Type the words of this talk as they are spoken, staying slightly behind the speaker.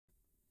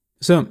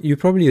So you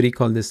probably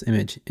recall this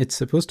image. It's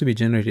supposed to be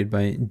generated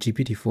by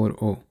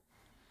GPT-4o.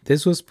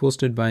 This was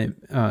posted by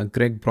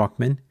Greg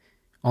Brockman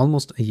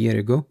almost a year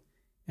ago,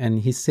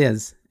 and he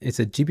says it's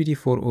a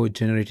GPT-4o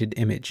generated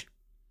image.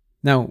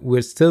 Now,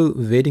 we're still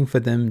waiting for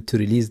them to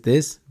release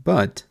this,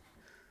 but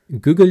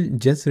Google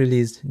just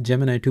released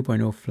Gemini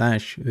 2.0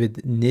 Flash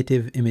with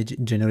native image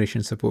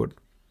generation support.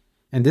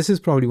 And this is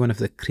probably one of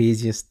the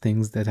craziest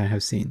things that I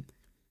have seen.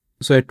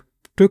 So I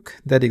took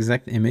that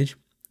exact image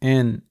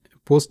and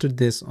posted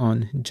this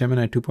on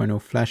Gemini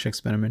 2.0 Flash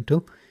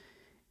Experimental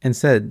and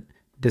said,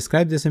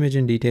 describe this image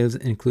in details,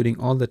 including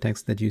all the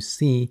text that you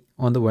see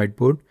on the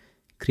whiteboard.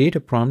 Create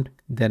a prompt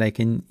that I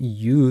can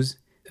use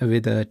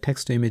with a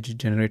text-to-image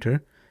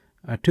generator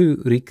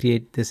to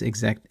recreate this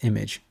exact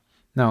image.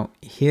 Now,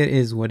 here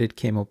is what it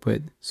came up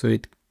with. So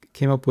it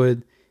came up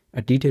with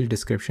a detailed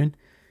description.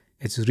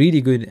 It's really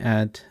good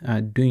at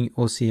doing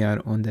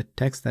OCR on the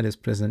text that is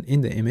present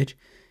in the image.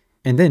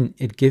 And then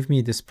it gave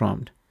me this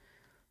prompt,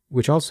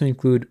 which also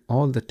include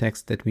all the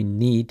text that we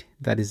need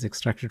that is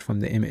extracted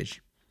from the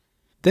image.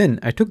 Then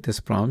I took this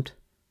prompt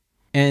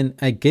and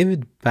I gave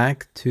it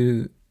back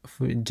to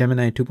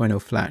Gemini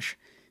 2.0 Flash.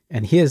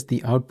 And here's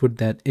the output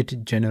that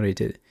it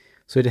generated.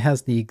 So it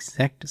has the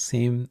exact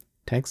same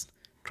text,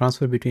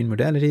 transfer between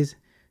modalities.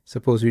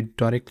 Suppose we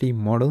directly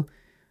model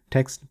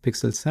text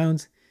pixel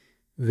sounds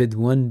with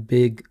one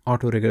big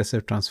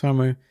autoregressive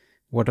transformer.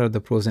 What are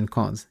the pros and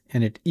cons?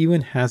 And it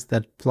even has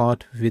that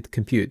plot with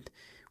compute,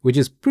 which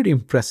is pretty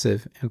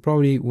impressive and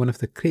probably one of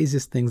the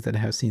craziest things that I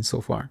have seen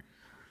so far.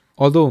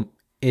 Although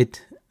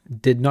it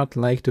did not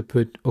like to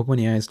put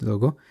OpenAI's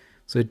logo,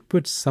 so it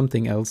put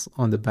something else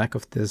on the back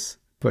of this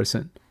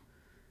person.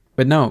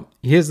 But now,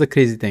 here's the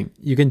crazy thing.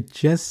 You can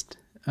just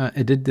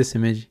edit this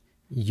image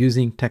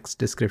using text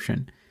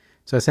description.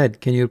 So I said,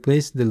 can you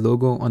replace the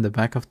logo on the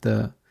back of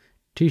the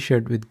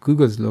t-shirt with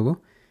Google's logo?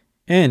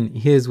 And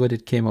here's what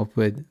it came up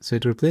with. So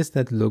it replaced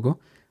that logo,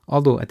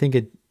 although I think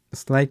it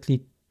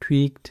slightly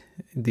tweaked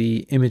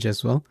the image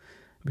as well,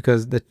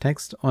 because the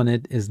text on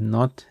it is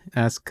not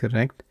as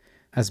correct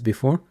as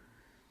before.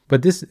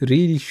 But this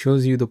really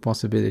shows you the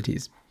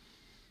possibilities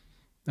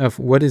of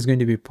what is going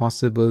to be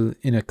possible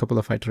in a couple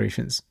of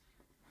iterations.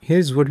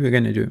 Here's what we're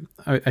going to do.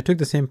 I took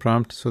the same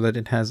prompt so that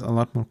it has a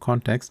lot more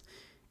context.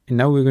 And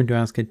now we're going to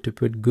ask it to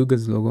put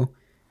Google's logo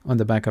on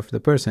the back of the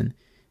person.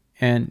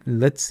 And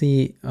let's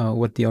see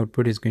what the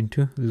output is going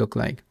to look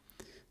like.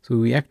 So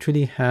we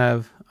actually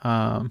have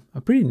a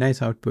pretty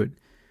nice output.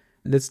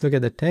 Let's look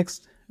at the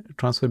text,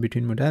 transfer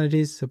between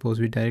modalities. Suppose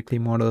we directly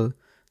model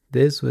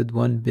this with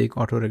one big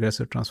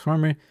autoregressive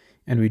transformer.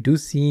 And we do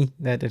see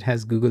that it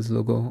has Google's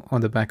logo on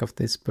the back of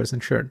this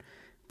person's shirt.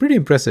 Pretty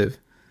impressive.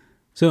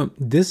 So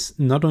this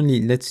not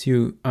only lets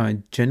you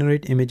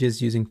generate images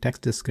using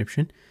text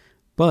description,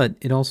 but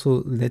it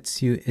also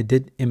lets you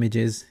edit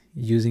images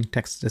using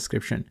text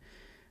description.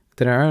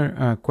 There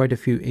are quite a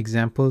few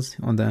examples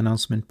on the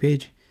announcement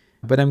page,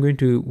 but I'm going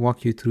to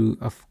walk you through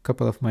a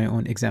couple of my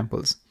own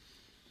examples.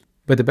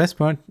 But the best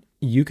part,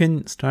 you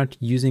can start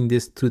using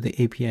this through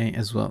the API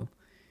as well.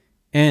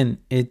 And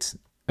it's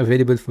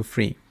available for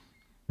free.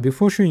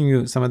 Before showing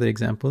you some other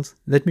examples,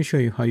 let me show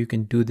you how you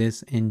can do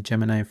this in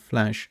Gemini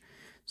Flash.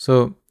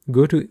 So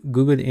go to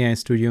Google AI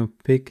Studio,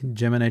 pick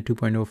Gemini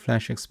 2.0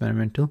 Flash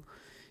Experimental,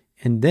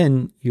 and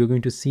then you're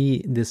going to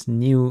see this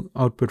new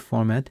output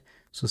format.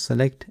 So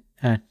select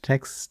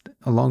text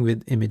along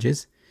with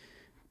images.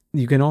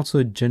 You can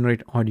also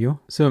generate audio.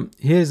 So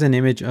here's an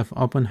image of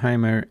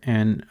Oppenheimer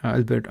and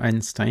Albert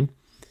Einstein.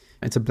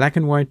 It's a black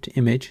and white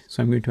image.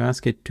 So I'm going to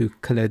ask it to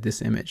color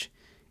this image.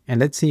 And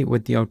let's see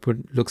what the output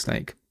looks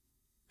like.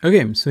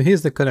 Okay, so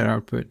here's the color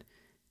output.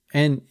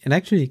 And it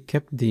actually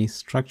kept the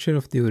structure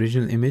of the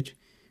original image,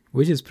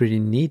 which is pretty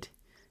neat.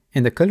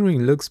 And the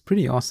coloring looks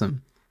pretty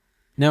awesome.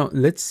 Now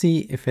let's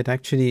see if it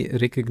actually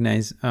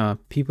recognizes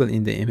people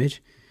in the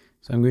image.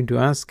 So I'm going to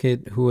ask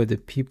it who are the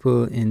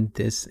people in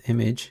this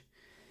image.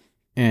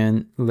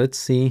 And let's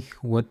see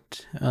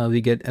what we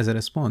get as a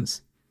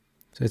response.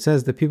 So it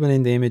says the people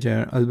in the image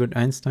are Albert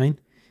Einstein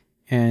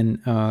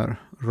and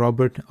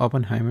Robert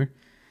Oppenheimer.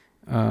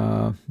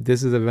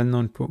 This is a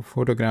well-known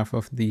photograph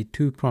of the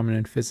two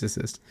prominent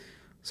physicists.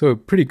 So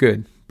pretty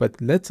good,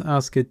 but let's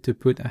ask it to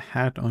put a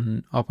hat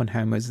on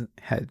Oppenheimer's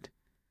head.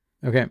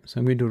 Okay, so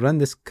I'm going to run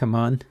this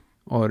command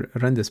or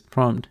run this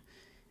prompt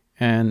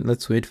and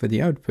let's wait for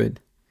the output.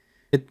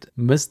 It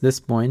missed this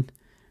point.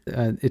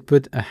 It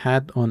put a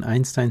hat on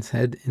Einstein's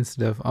head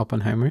instead of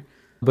Oppenheimer.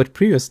 But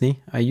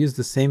previously I used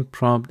the same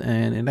prompt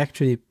and it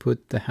actually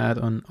put the hat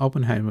on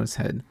Oppenheimer's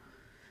head.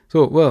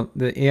 So, well,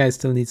 the AI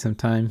still needs some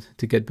time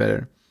to get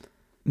better.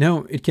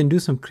 Now it can do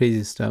some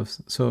crazy stuff.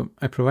 So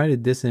I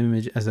provided this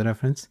image as a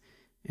reference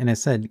and I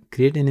said,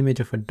 create an image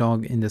of a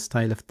dog in the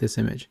style of this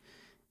image.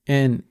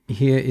 And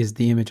here is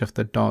the image of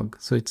the dog.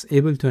 So it's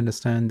able to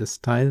understand the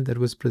style that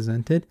was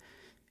presented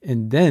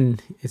and then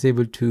it's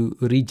able to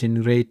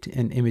regenerate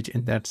an image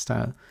in that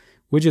style,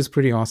 which is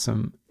pretty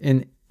awesome.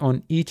 And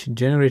on each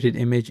generated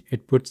image,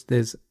 it puts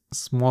this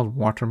small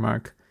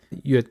watermark.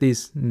 You at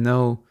least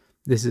know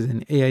this is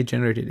an AI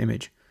generated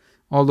image.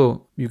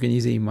 although you can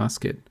easily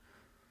mask it.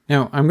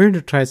 Now, I'm going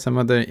to try some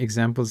other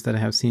examples that I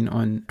have seen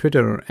on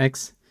Twitter or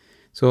X.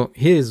 So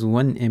here is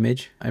one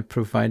image I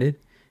provided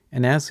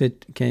and ask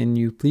it, can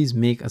you please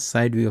make a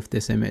side view of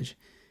this image?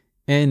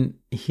 And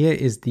here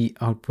is the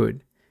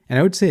output. And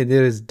I would say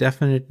there is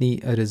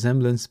definitely a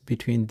resemblance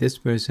between this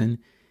person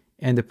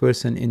and the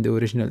person in the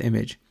original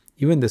image.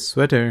 Even the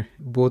sweater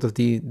both of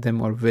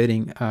them are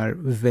wearing are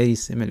very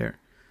similar.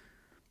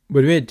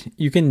 But wait,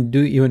 you can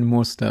do even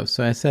more stuff.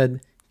 So I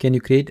said, can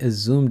you create a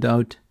zoomed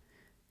out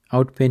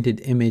outpainted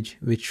image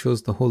which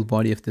shows the whole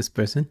body of this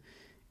person?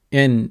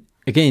 And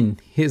again,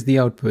 here's the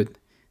output.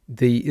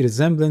 The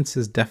resemblance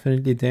is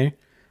definitely there.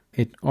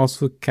 It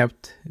also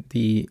kept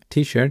the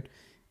t-shirt,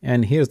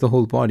 and here's the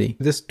whole body.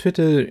 This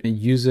Twitter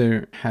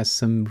user has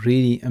some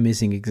really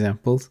amazing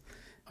examples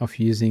of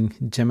using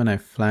Gemini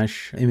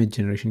Flash image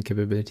generation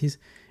capabilities,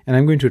 and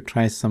I'm going to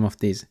try some of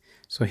these.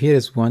 So here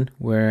is one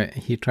where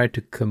he tried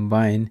to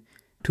combine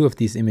two of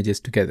these images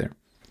together.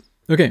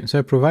 Okay, so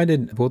I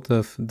provided both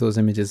of those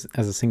images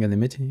as a single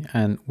image,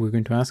 and we're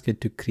going to ask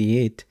it to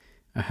create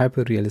a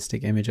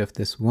hyper-realistic image of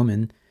this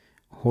woman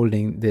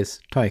holding this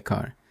toy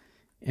car.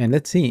 And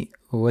let's see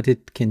what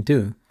it can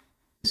do.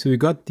 So we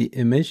got the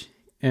image,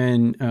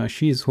 and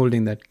she is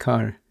holding that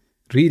car.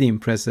 Really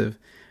impressive.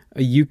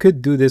 You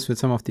could do this with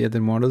some of the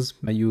other models.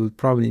 You will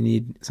probably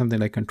need something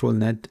like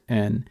ControlNet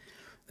and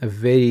a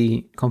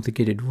very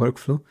complicated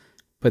workflow,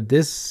 but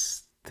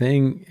this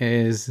thing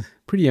is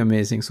pretty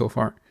amazing so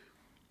far.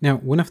 Now,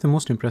 one of the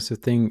most impressive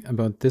thing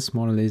about this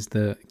model is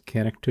the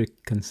character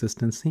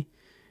consistency.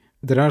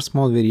 There are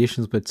small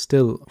variations, but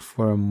still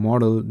for a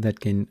model that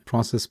can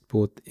process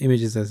both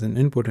images as an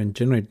input and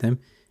generate them,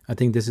 I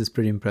think this is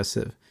pretty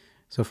impressive.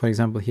 So for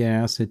example, here I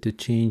asked it to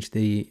change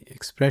the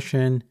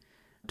expression,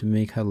 to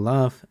make her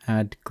laugh,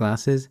 add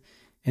glasses,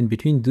 and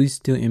between these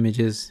two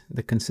images,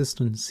 the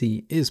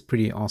consistency is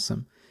pretty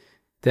awesome.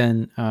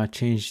 Then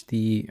change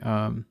the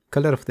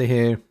color of the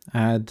hair,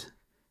 add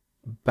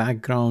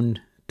background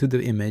to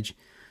the image.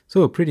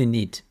 So pretty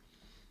neat.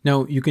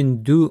 Now you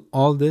can do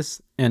all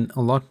this and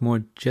a lot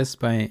more just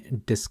by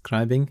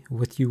describing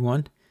what you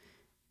want,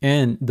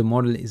 and the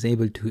model is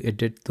able to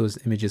edit those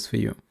images for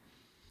you.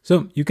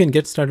 So you can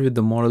get started with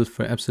the model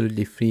for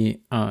absolutely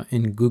free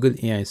in Google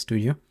AI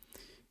Studio,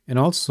 and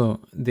also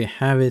they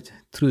have it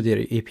through their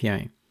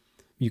API.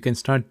 You can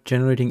start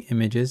generating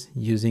images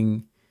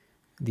using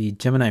the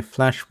Gemini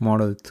Flash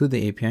model through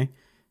the API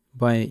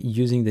by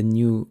using the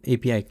new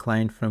API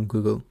client from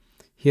Google.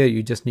 Here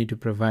you just need to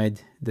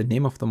provide the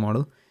name of the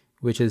model,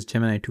 which is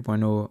Gemini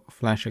 2.0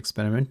 Flash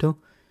Experimental,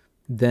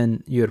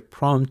 then your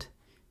prompt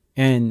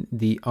and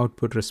the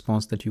output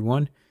response that you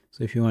want.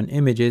 So if you want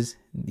images,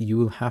 you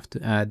will have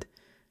to add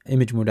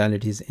image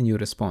modalities in your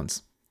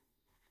response.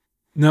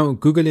 Now,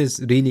 Google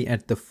is really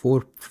at the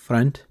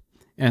forefront,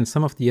 and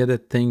some of the other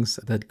things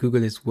that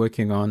Google is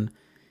working on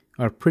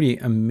are pretty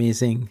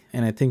amazing,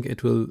 and I think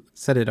it will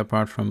set it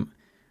apart from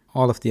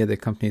all of the other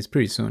companies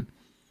pretty soon.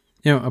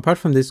 Now, apart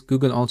from this,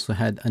 Google also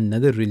had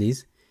another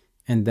release,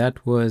 and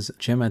that was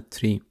Gemma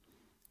 3,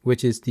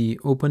 which is the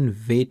open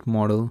weight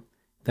model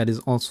that is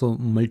also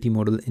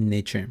multimodal in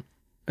nature.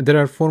 There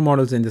are 4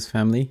 models in this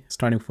family,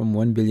 starting from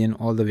 1 billion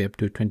all the way up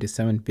to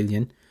 27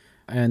 billion.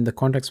 And the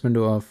context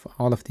window of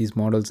all of these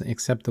models,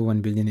 except the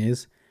 1 billion,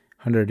 is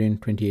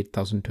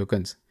 128,000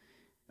 tokens.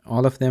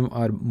 All of them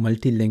are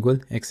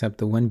multilingual except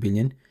the 1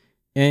 billion,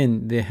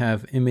 and they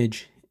have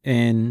image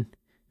and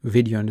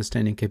video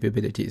understanding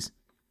capabilities.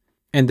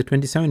 And the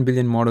 27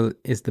 billion model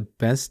is the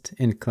best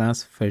in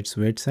class for its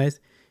weight size.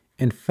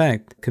 In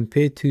fact,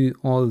 compared to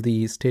all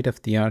the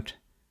state-of-the-art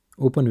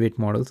open weight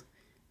models,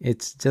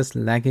 it's just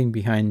lagging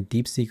behind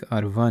DeepSeq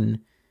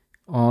R1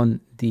 on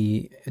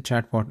the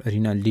chatbot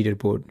arena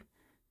leaderboard.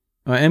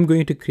 I am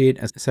going to create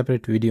a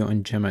separate video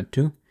on Gemma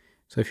 2.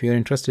 So if you're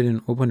interested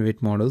in open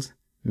weight models,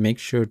 make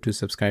sure to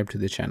subscribe to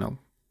the channel.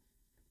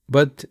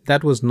 But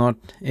that was not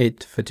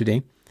it for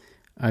today.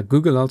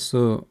 Google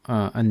also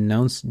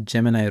announced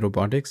Gemini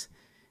Robotics,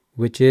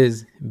 which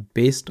is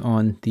based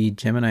on the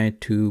Gemini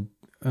 2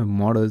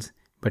 models,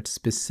 but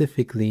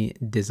specifically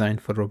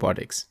designed for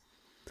robotics.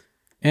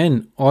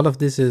 And all of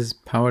this is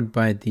powered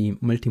by the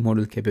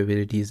multimodal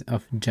capabilities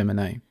of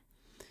Gemini.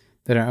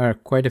 There are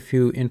quite a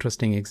few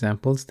interesting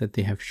examples that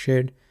they have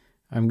shared.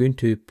 I'm going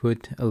to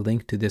put a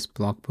link to this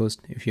blog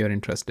post if you're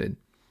interested.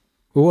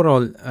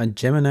 Overall,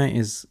 Gemini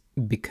is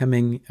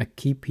becoming a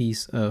key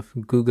piece of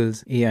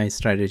Google's AI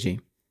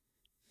strategy.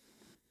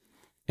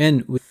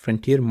 And with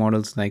frontier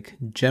models like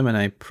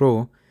Gemini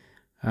Pro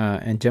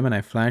and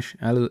Gemini Flash,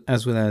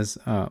 as well as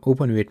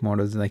open weight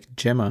models like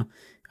Gemma,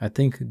 I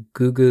think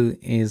Google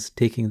is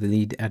taking the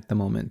lead at the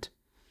moment.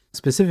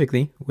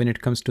 Specifically, when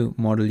it comes to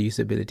model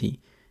usability,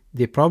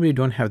 they probably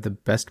don't have the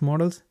best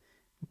models,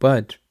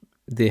 but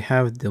they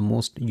have the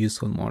most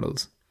useful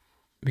models.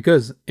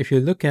 Because if you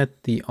look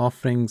at the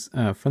offerings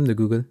from the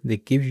Google, they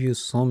give you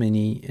so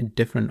many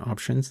different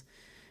options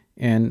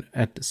and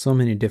at so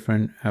many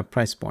different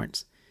price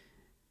points.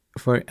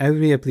 For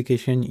every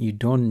application, you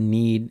don't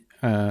need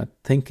a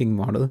thinking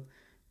model.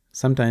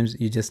 Sometimes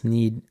you just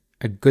need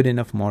a good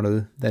enough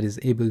model that is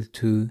able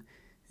to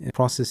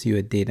process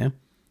your data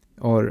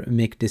or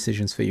make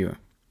decisions for you.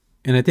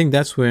 And I think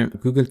that's where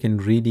Google can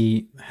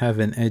really have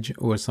an edge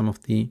over some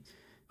of the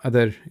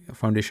other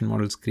foundation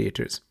models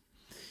creators.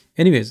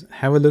 Anyways,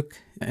 have a look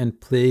and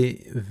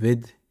play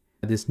with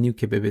this new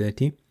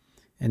capability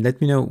and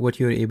let me know what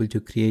you're able to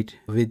create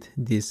with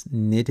this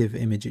native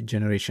image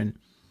generation.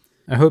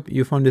 I hope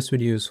you found this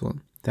video useful.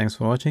 Thanks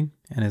for watching,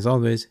 and as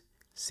always,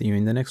 see you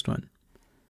in the next one.